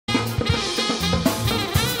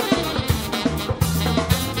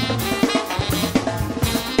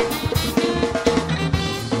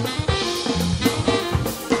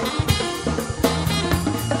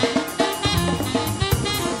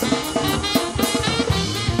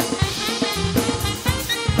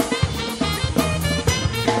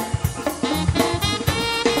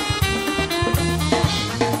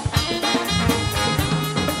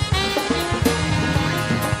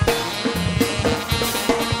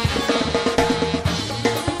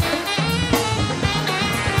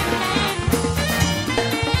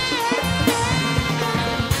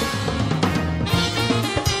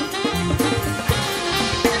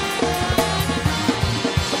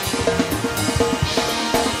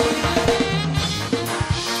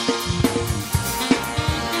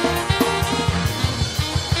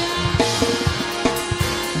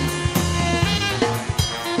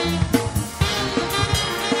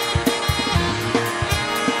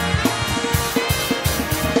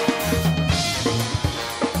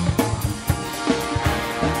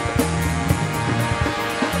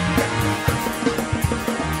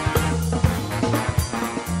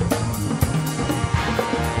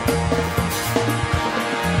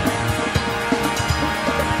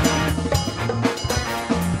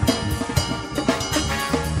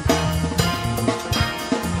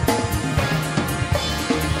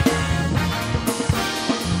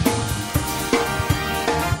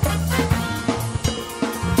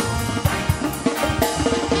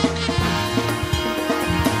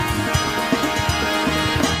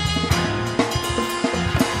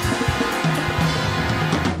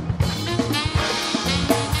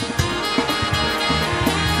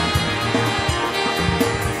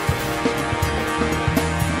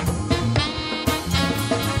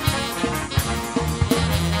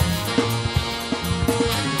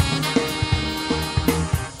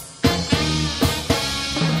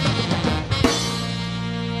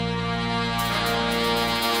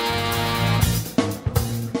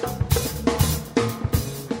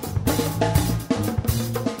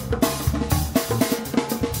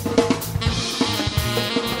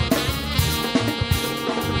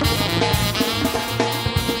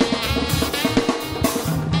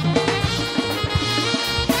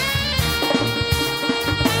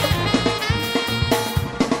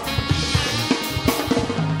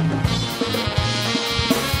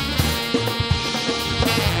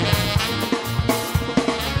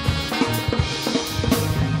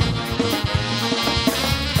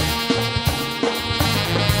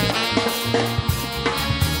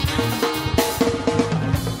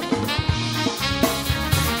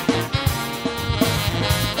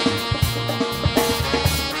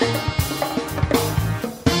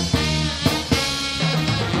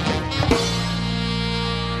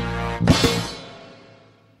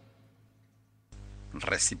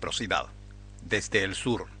reciprocidad desde el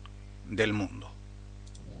sur del mundo.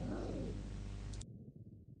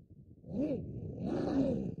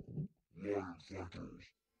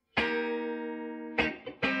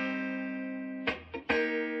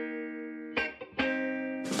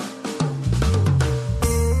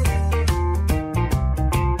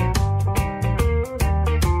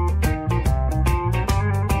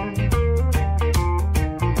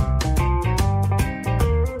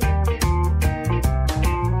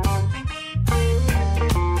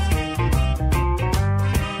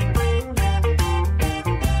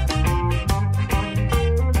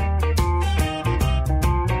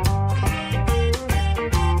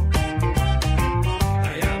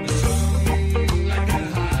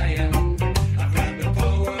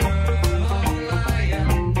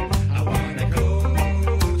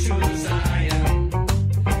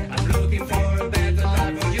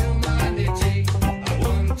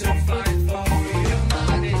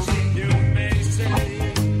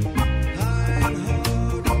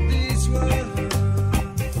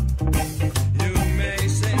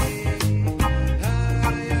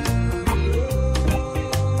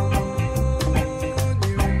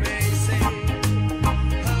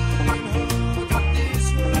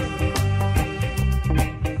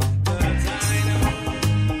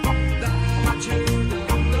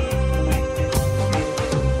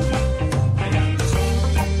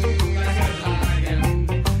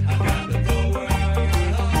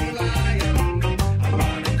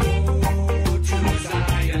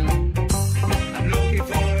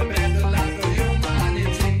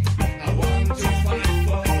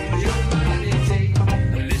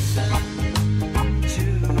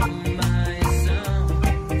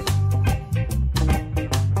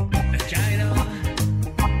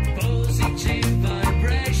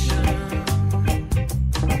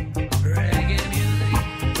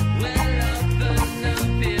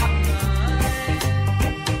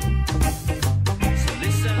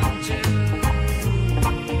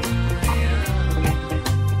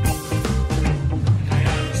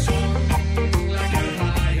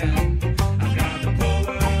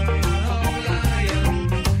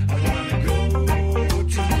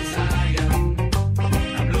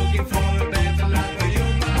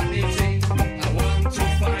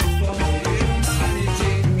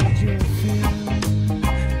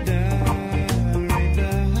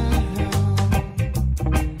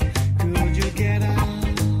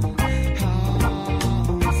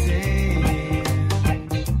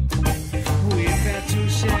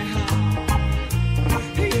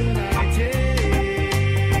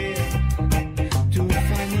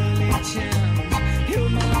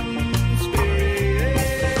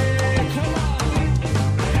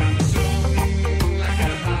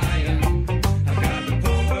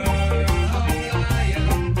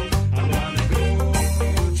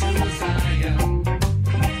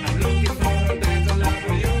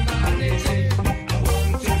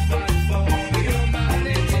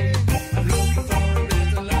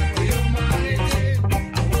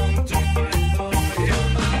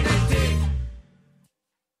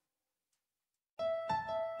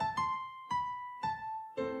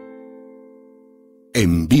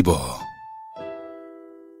 En vivo.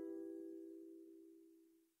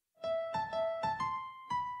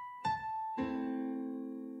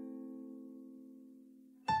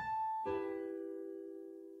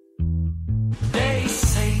 They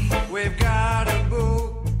say we've got a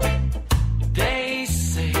book. They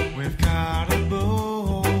say we've got a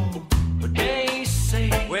book. They say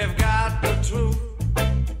we've got the truth.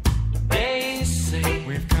 They say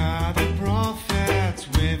we've got the prophets.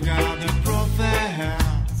 We've got the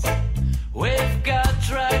prophets.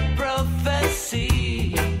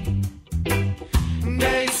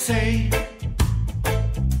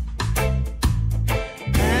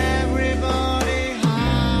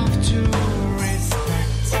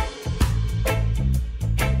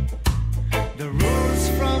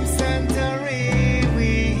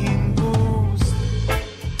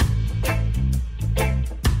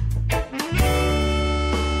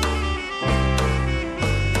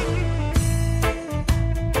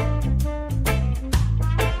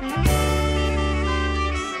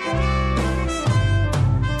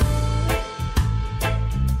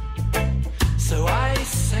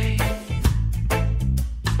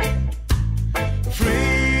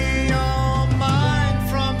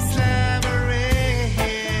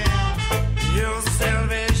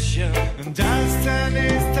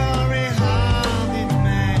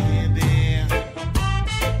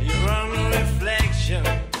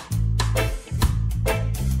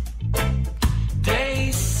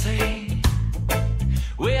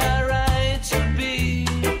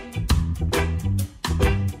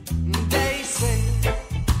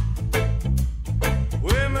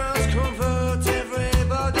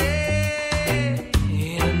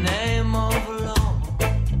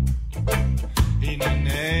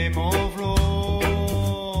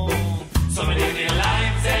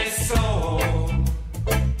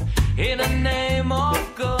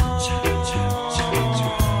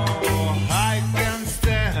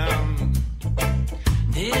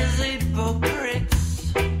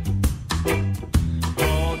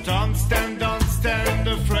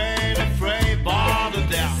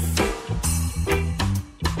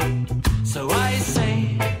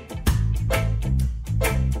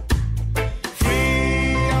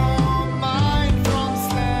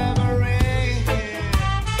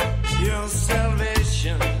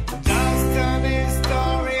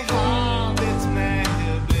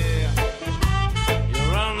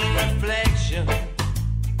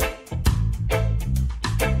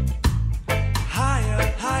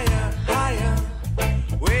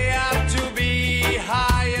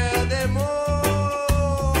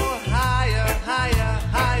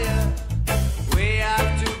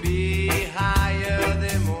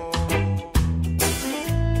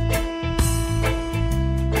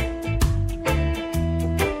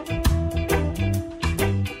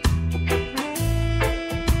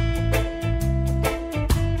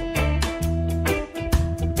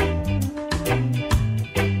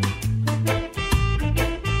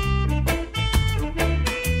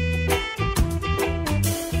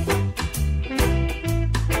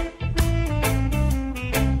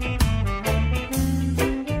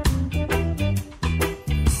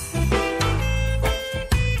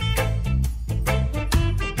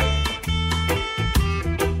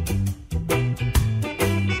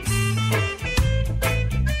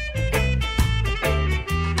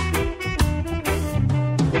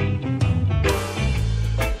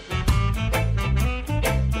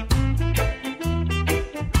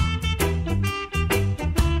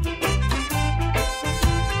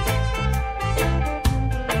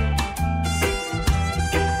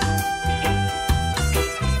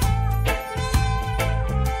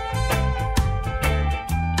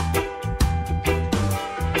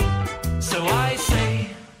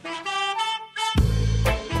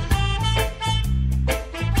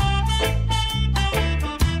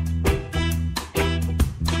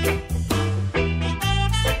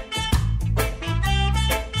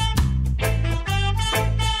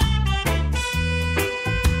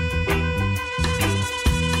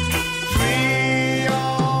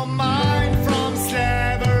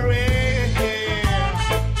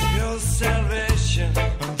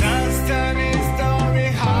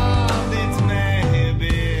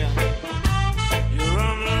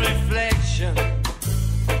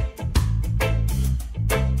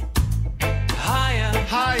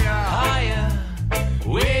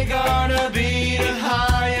 gonna be the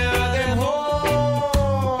higher than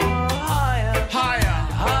whole. Higher, higher,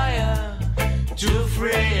 higher. To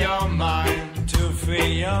free your mind, to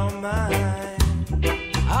free your mind.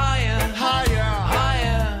 Higher, higher,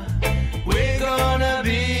 higher. We're gonna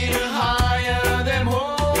be the higher than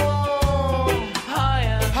whole.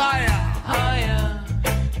 Higher, higher, higher.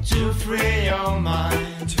 To free your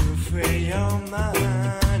mind, to free your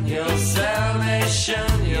mind. Your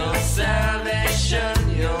salvation, your salvation,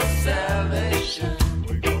 your salvation.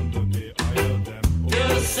 We're gonna be higher than whole.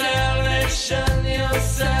 Your salvation, your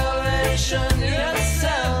salvation, your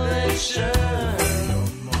salvation.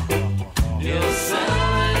 Your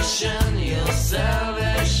salvation, your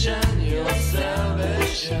salvation, your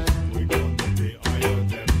salvation. We're gonna be higher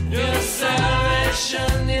than whole. Your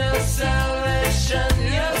salvation, your salvation,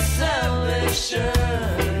 your salvation.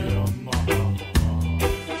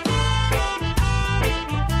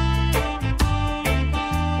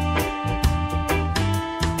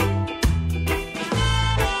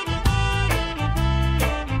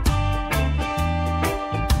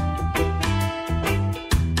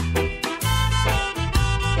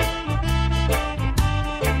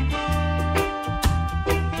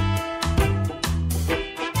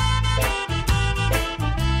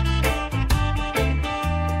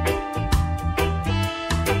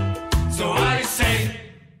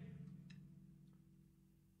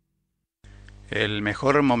 El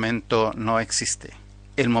mejor momento no existe.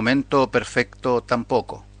 El momento perfecto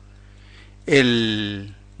tampoco.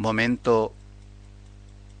 El momento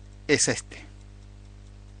es este.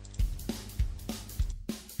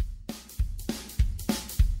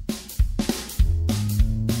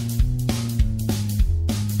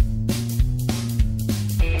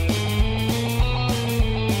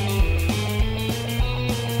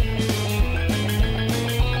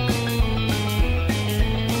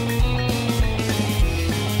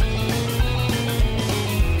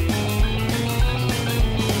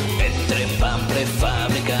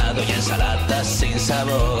 Prefabricado y ensaladas sin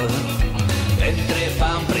sabor. Entre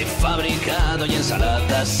pan prefabricado y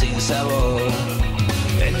ensaladas sin sabor.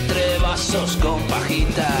 Entre vasos con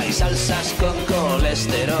pajita y salsas con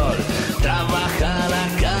colesterol. Trabaja la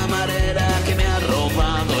camarera que me ha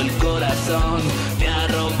robado el corazón. Me ha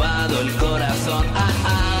robado el corazón. Ah,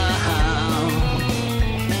 ah, ah.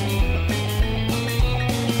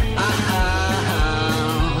 Ah, ah.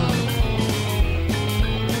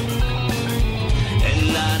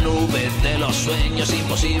 De los sueños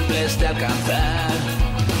imposibles de alcanzar.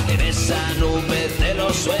 En esa nube de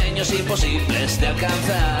los sueños imposibles de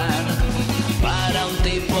alcanzar. Para un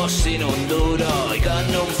tipo sin un duro y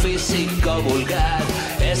con un físico vulgar.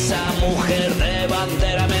 Esa mujer de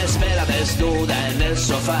bandera me espera desnuda en el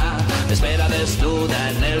sofá. Me espera desnuda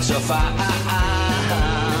en el sofá. Ah, ah,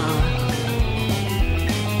 ah.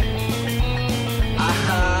 Ah,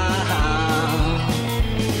 ah.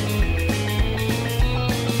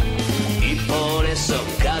 Por eso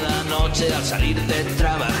cada noche al salir de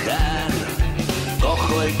trabajar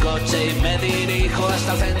cojo el coche y me dirijo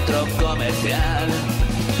hasta el centro comercial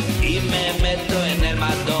y me meto en el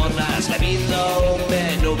McDonald's, me pido un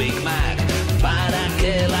menú Big Mac para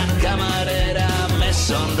que la camarera me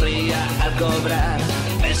sonría al cobrar,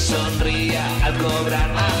 me sonría al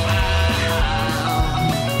cobrar.